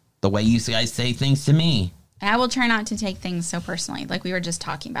 Well, it's the way you guys say things to me. And I will try not to take things so personally, like we were just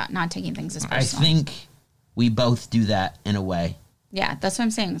talking about, not taking things as personal. I think we both do that in a way. Yeah, that's what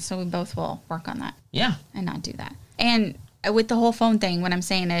I'm saying. So we both will work on that. Yeah. And not do that. And with the whole phone thing, what I'm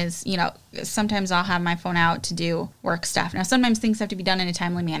saying is, sometimes I'll have my phone out to do work stuff. Now, sometimes things have to be done in a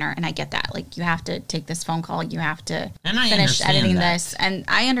timely manner, and I get that. Like, you have to take this phone call, you have to finish editing this. And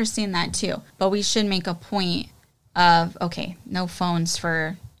I understand that, too. But we should make a point of, okay, no phones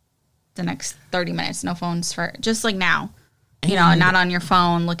for the next 30 minutes. No phones for, just like now. Not on your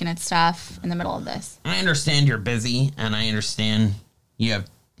phone looking at stuff in the middle of this. I understand you're busy, and I understand you're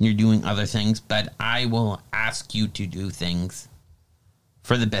doing other things, but I will ask you to do things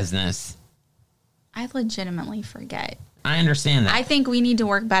for the business. I legitimately forget. I understand that. I think we need to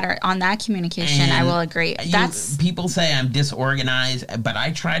work better on that communication. And I will agree. People say I'm disorganized, but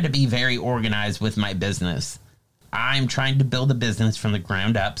I try to be very organized with my business. I'm trying to build a business from the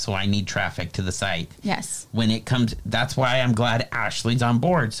ground up, so I need traffic to the site. Yes. That's why I'm glad Ashley's on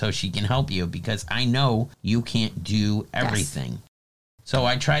board, so she can help you, because I know you can't do everything. Yes. So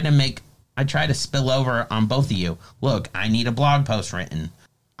I try to spill over on both of you. Look, I need a blog post written.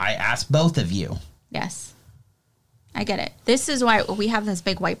 I ask both of you. Yes. I get it. This is why we have this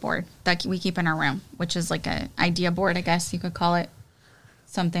big whiteboard that we keep in our room, which is like an idea board, I guess you could call it.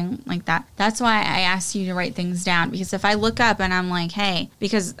 Something like that. That's why I asked you to write things down, because if I look up and I'm like, hey,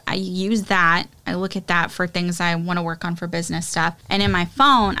 because I use that, I look at that for things I want to work on for business stuff. And in my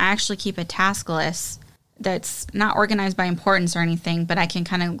phone, I actually keep a task list that's not organized by importance or anything, but I can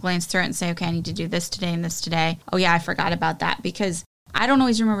kind of glance through it and say, okay, I need to do this today and this today. Oh yeah, I forgot about that, because I don't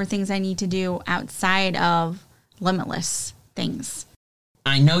always remember things I need to do outside of Limitless things.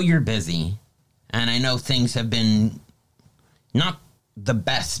 I know you're busy, and I know things have been not the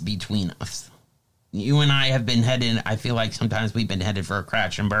best between us. You and I have been headed, I feel like sometimes we've been headed for a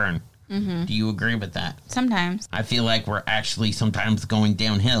crash and burn. Mm-hmm. Do you agree with that? Sometimes. I feel like we're actually sometimes going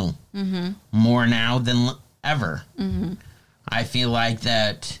downhill. Mm-hmm. More now than ever. Mm-hmm. I feel like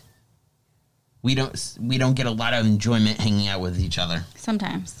that we don't get a lot of enjoyment hanging out with each other.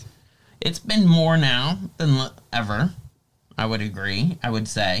 Sometimes. It's been more now than ever. I would agree. I would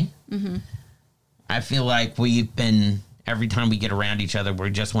say. Mm-hmm. I feel like we've been, every time we get around each other, we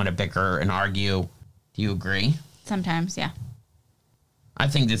just want to bicker and argue. Do you agree? Sometimes, yeah. I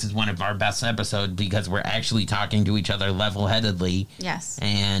think this is one of our best episodes because we're actually talking to each other level-headedly. Yes.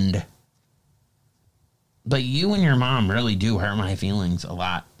 But you and your mom really do hurt my feelings a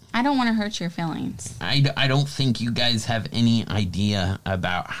lot. I don't want to hurt your feelings. I don't think you guys have any idea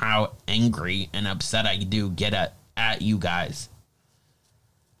about how angry and upset I do get at you guys.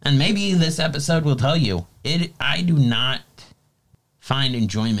 And maybe this episode will tell you, I do not find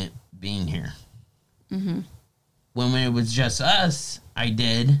enjoyment being here. Mm-hmm. When it was just us, I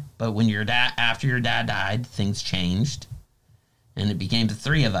did. But when after your dad died, things changed. And it became the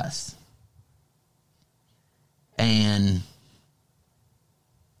three of us. And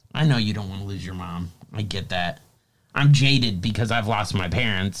I know you don't want to lose your mom. I get that. I'm jaded because I've lost my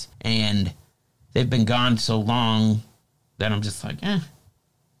parents. And they've been gone so long that I'm just like,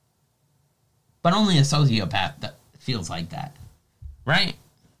 But only a sociopath that feels like that. Right?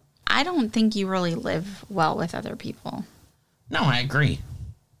 I don't think you really live well with other people. No, I agree.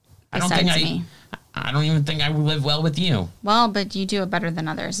 Besides me. I don't even think I would live well with you. Well, but you do it better than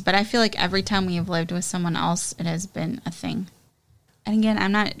others. But I feel like every time we have lived with someone else, it has been a thing. And again,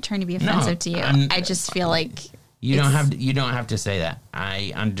 I'm not trying to be offensive to you. I just feel like you don't have to say that.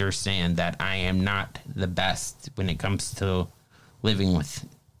 I understand that I am not the best when it comes to living with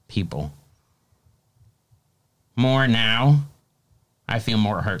people. More now, I feel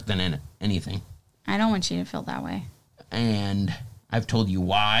more hurt than anything. I don't want you to feel that way. And I've told you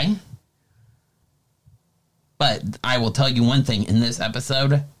why. But I will tell you one thing. In this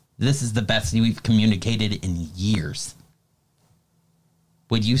episode, this is the best we've communicated in years.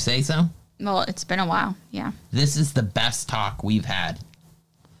 Would you say so? Well, it's been a while, yeah. This is the best talk we've had.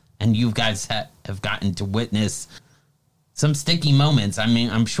 And you guys have gotten to witness some sticky moments. I mean,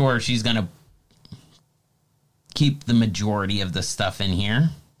 I'm sure she's going to keep the majority of the stuff in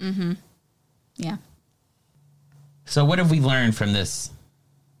here. Mm-hmm. Yeah. So what have we learned from this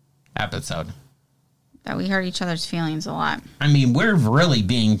episode? That we hurt each other's feelings a lot. I mean, we're really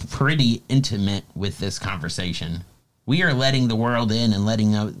being pretty intimate with this conversation. We are letting the world in and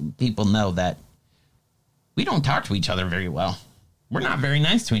letting people know that we don't talk to each other very well. We're not very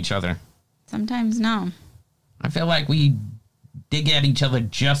nice to each other. Sometimes, no. I feel like we dig at each other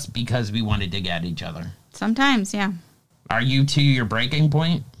just because we want to dig at each other. Sometimes, yeah. Are you to your breaking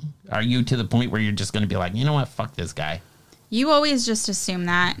point? Are you to the point where you're just going to be like, you know what, fuck this guy? You always just assume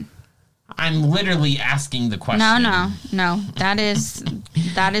that. I'm literally asking the question. No. That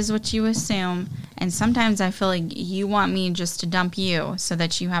is what you assume. And sometimes I feel like you want me just to dump you so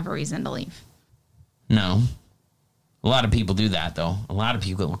that you have a reason to leave. No. A lot of people do that, though. A lot of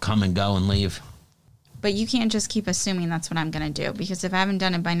people will come and go and leave. But you can't just keep assuming that's what I'm going to do. Because if I haven't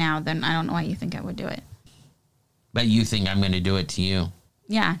done it by now, then I don't know why you think I would do it. But you think I'm going to do it to you.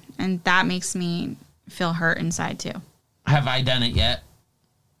 Yeah, and that makes me feel hurt inside, too. Have I done it yet?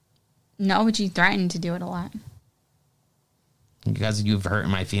 No, but you threatened to do it a lot. Because you've hurt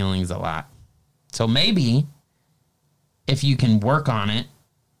my feelings a lot. So maybe if you can work on it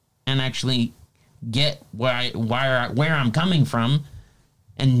and actually get where I'm coming from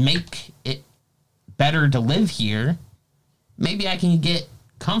and make it better to live here, maybe I can get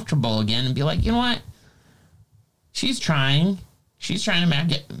comfortable again and be like, you know what? She's trying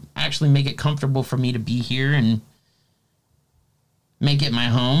to actually make it comfortable for me to be here and make it my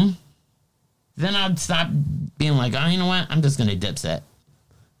home. Then I'd stop being like, oh, you know what? I'm just going to dipset.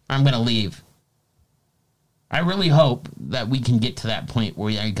 I'm going to leave. I really hope that we can get to that point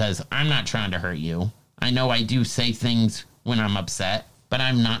because I'm not trying to hurt you. I know I do say things when I'm upset, but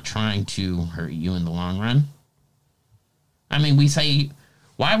I'm not trying to hurt you in the long run. I mean, we say,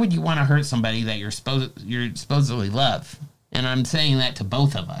 why would you want to hurt somebody that you're supposedly love? And I'm saying that to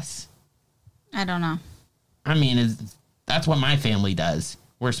both of us. I don't know. I mean, that's what my family does.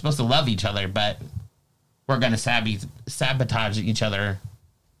 We're supposed to love each other, but we're going to sabotage each other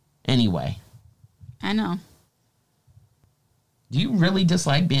anyway. I know. Do you really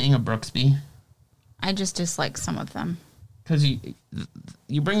dislike being a Brooksby? I just dislike some of them. Because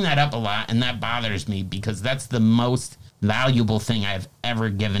you bring that up a lot, and that bothers me because that's the most valuable thing I've ever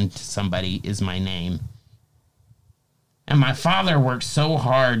given to somebody is my name. And my father worked so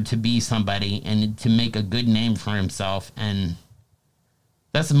hard to be somebody and to make a good name for himself, and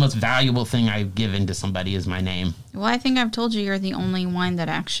that's the most valuable thing I've given to somebody is my name. Well, I think I've told you you're the only one that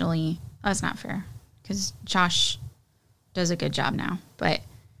actually... Oh, that's not fair. Because Josh does a good job now. But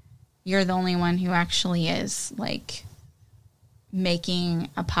you're the only one who actually is like making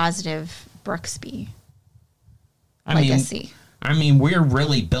a positive Brooksby legacy. I mean, we're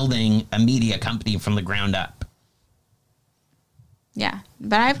really building a media company from the ground up. Yeah,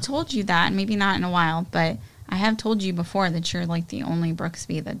 but I've told you that, maybe not in a while, but I have told you before that you're like the only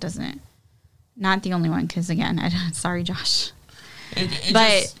Brooksby that doesn't, not the only one, because again, sorry, Josh.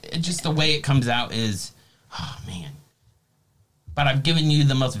 Just the way it comes out is, oh man. But I've given you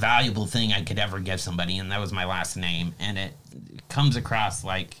the most valuable thing I could ever give somebody, and that was my last name, and it comes across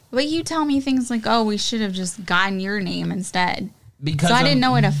like... But you tell me things like, oh, we should have just gotten your name instead. Because so I didn't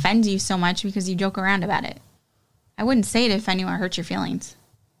know it offends you so much because you joke around about it. I wouldn't say it if I knew I hurt your feelings.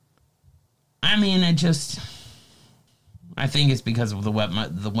 I mean, I think it's because of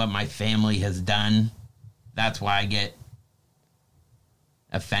what my family has done. That's why I get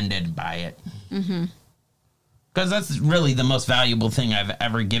offended by it. Mm-hmm. Because that's really the most valuable thing I've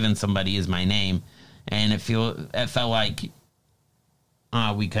ever given somebody is my name, and it felt like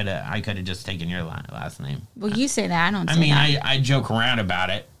I could have just taken your last name. Well, you say that. I don't. I joke around about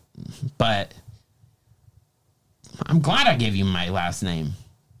it, but I'm glad I gave you my last name.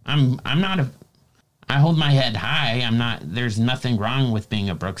 I hold my head high. There's nothing wrong with being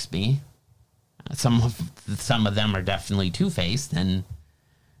a Brooksby. Some of them are definitely two-faced, and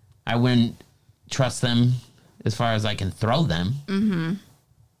I wouldn't trust them as far as I can throw them. Mm-hmm.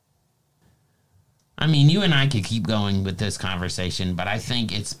 I mean, you and I could keep going with this conversation, but I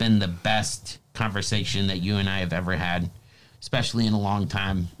think it's been the best conversation that you and I have ever had, especially in a long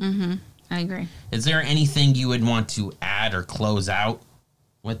time. Mm-hmm. I agree. Is there anything you would want to add or close out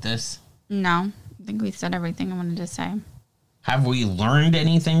with this? No. I think we said everything I wanted to say. Have we learned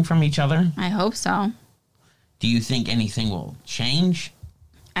anything from each other? I hope so. Do you think anything will change?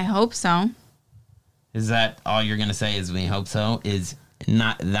 I hope so. Is that all you're going to say is we hope so?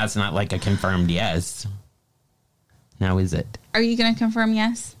 That's not like a confirmed yes. Now is it? Are you going to confirm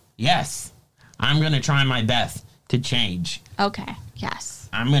yes? Yes. I'm going to try my best to change. Okay. Yes.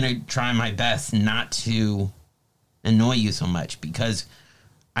 I'm going to try my best not to annoy you so much because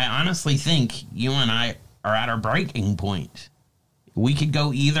I honestly think you and I are at our breaking point. We could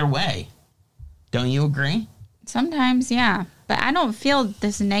go either way. Don't you agree? Sometimes, yeah. But I don't feel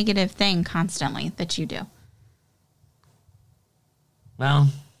this negative thing constantly that you do. Well,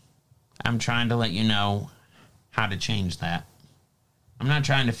 I'm trying to let you know how to change that. I'm not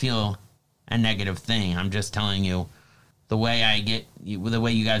trying to feel a negative thing. I'm just telling you the way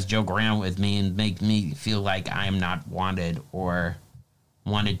you guys joke around with me and make me feel like I am not wanted or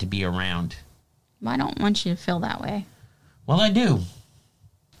wanted to be around. Well, I don't want you to feel that way. Well, I do.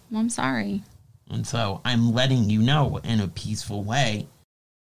 Well, I'm sorry. And so I'm letting you know in a peaceful way.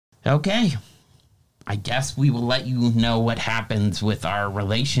 Okay. I guess we will let you know what happens with our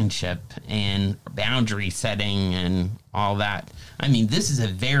relationship and boundary setting and all that. I mean, this is a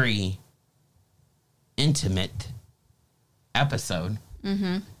very intimate episode.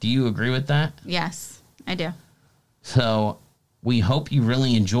 Mm-hmm. Do you agree with that? Yes, I do. So we hope you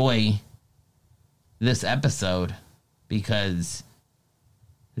really enjoy this episode because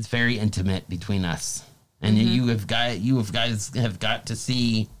it's very intimate between us. And you guys have got to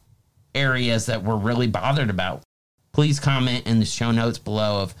see areas that we're really bothered about. Please comment in the show notes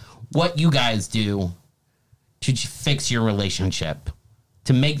below of what you guys do to fix your relationship,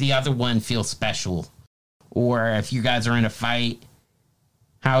 to make the other one feel special. Or if you guys are in a fight,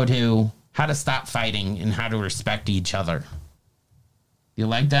 how to stop fighting and how to respect each other. You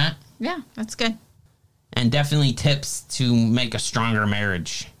like that? Yeah, that's good. And definitely tips to make a stronger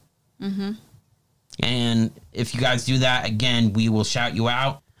marriage. Mm-hmm. And if you guys do that, again, we will shout you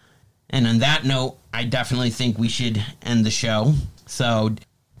out. And on that note, I definitely think we should end the show. So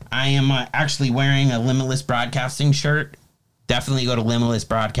I am actually wearing a Limitless Broadcasting shirt. Definitely go to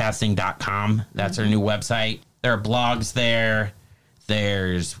limitlessbroadcasting.com. That's our new website. There are blogs there.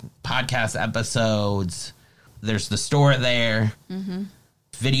 There's podcast episodes. There's the store there. Mm-hmm.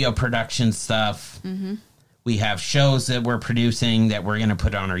 Video production stuff. Mm-hmm. We have shows that we're producing that we're going to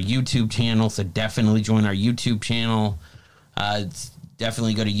put on our YouTube channel. So definitely join our YouTube channel.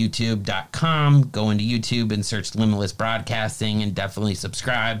 Definitely go to youtube.com. Go into YouTube and search Limitless Broadcasting and definitely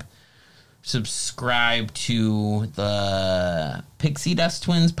subscribe. Subscribe to the Pixie Dust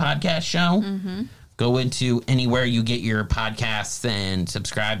Twins podcast show. Mm-hmm. Go into anywhere you get your podcasts and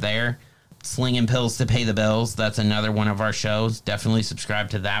subscribe there. Slinging Pills to Pay the Bills. That's another one of our shows. Definitely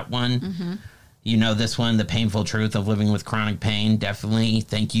subscribe to that one. Mm-hmm. You know this one, The Painful Truth of Living with Chronic Pain. Definitely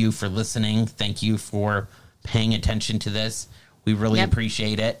thank you for listening. Thank you for paying attention to this. We really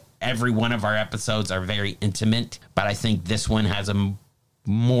appreciate it. Every one of our episodes are very intimate, but I think this one has a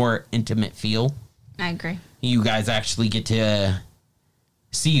more intimate feel. I agree. You guys actually get to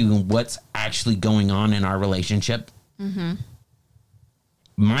see what's actually going on in our relationship. Mm-hmm.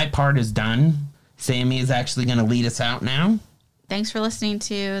 My part is done. Sammy is actually going to lead us out now. Thanks for listening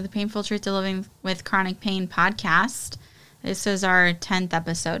to the Painful Truth of Living with Chronic Pain podcast. This is our 10th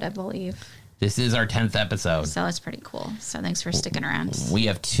episode, I believe. This is our 10th episode. So it's pretty cool. So thanks for sticking around. We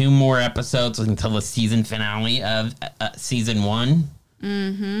have 2 more episodes until the season finale of season 1.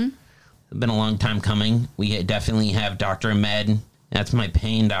 Mm-hmm. It's been a long time coming. We definitely have Dr. Ahmed. That's my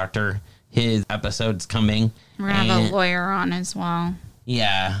pain doctor. His episode's coming. We're going to have a lawyer on as well.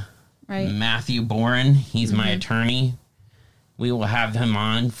 Yeah. Right. Matthew Boren. He's my attorney. We will have him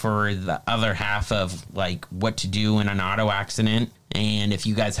on for the other half of, like, what to do in an auto accident. And if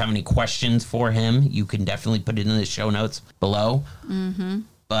you guys have any questions for him, you can definitely put it in the show notes below. Mm-hmm.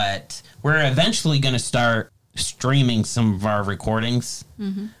 But we're eventually going to start streaming some of our recordings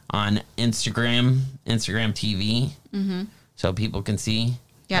on Instagram TV, so people can see.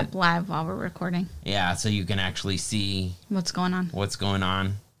 Yeah, live while we're recording. Yeah, so you can actually see what's going on.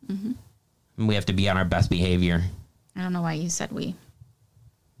 Mm-hmm. And we have to be on our best behavior. I don't know why you said we.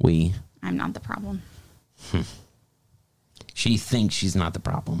 We. I'm not the problem. She thinks she's not the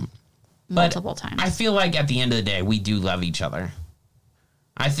problem. Multiple times. I feel like at the end of the day, we do love each other.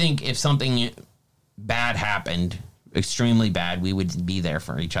 I think if something bad happened, extremely bad, we would be there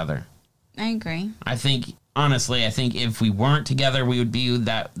for each other. I agree. I think, honestly, if we weren't together, we would be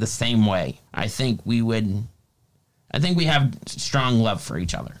that the same way. I think we have strong love for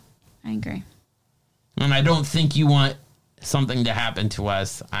each other. I agree. And I don't think you want something to happen to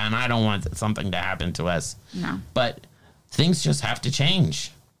us, and I don't want something to happen to us. No. But things just have to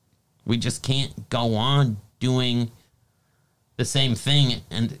change. We just can't go on doing the same thing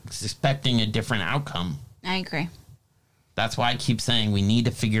and expecting a different outcome. I agree. That's why I keep saying we need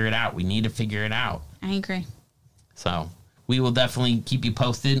to figure it out. We need to figure it out. I agree. So we will definitely keep you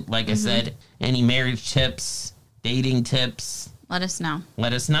posted. Like I said, any marriage tips, dating tips. Let us know.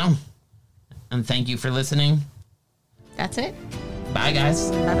 Let us know. And thank you for listening. That's it. Bye,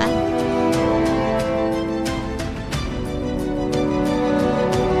 guys. Bye-bye.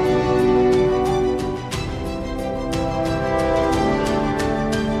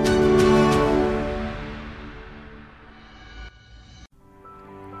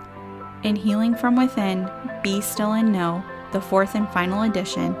 In Healing from Within, Be Still and Know, the 4th and final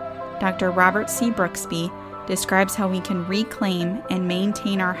edition, Dr. Robert C. Brooksby describes how we can reclaim and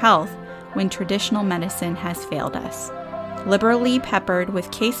maintain our health when traditional medicine has failed us. Liberally peppered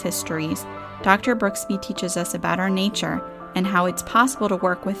with case histories, Dr. Brooksby teaches us about our nature and how it's possible to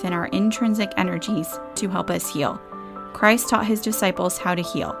work within our intrinsic energies to help us heal. Christ taught his disciples how to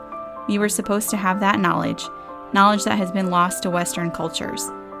heal. We were supposed to have that knowledge that has been lost to Western cultures.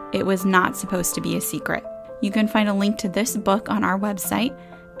 It was not supposed to be a secret. You can find a link to this book on our website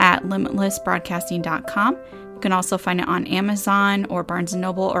at limitlessbroadcasting.com. You can also find it on Amazon or Barnes &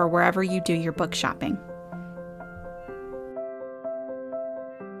 Noble or wherever you do your book shopping.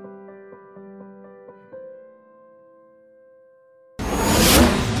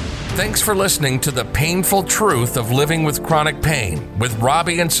 Thanks for listening to The Painful Truth of Living with Chronic Pain with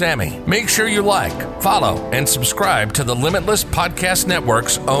Robbie and Sammy. Make sure you like, follow, and subscribe to the Limitless Podcast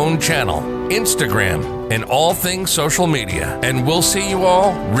Network's own channel, Instagram, and all things social media. And we'll see you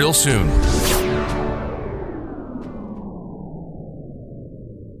all real soon.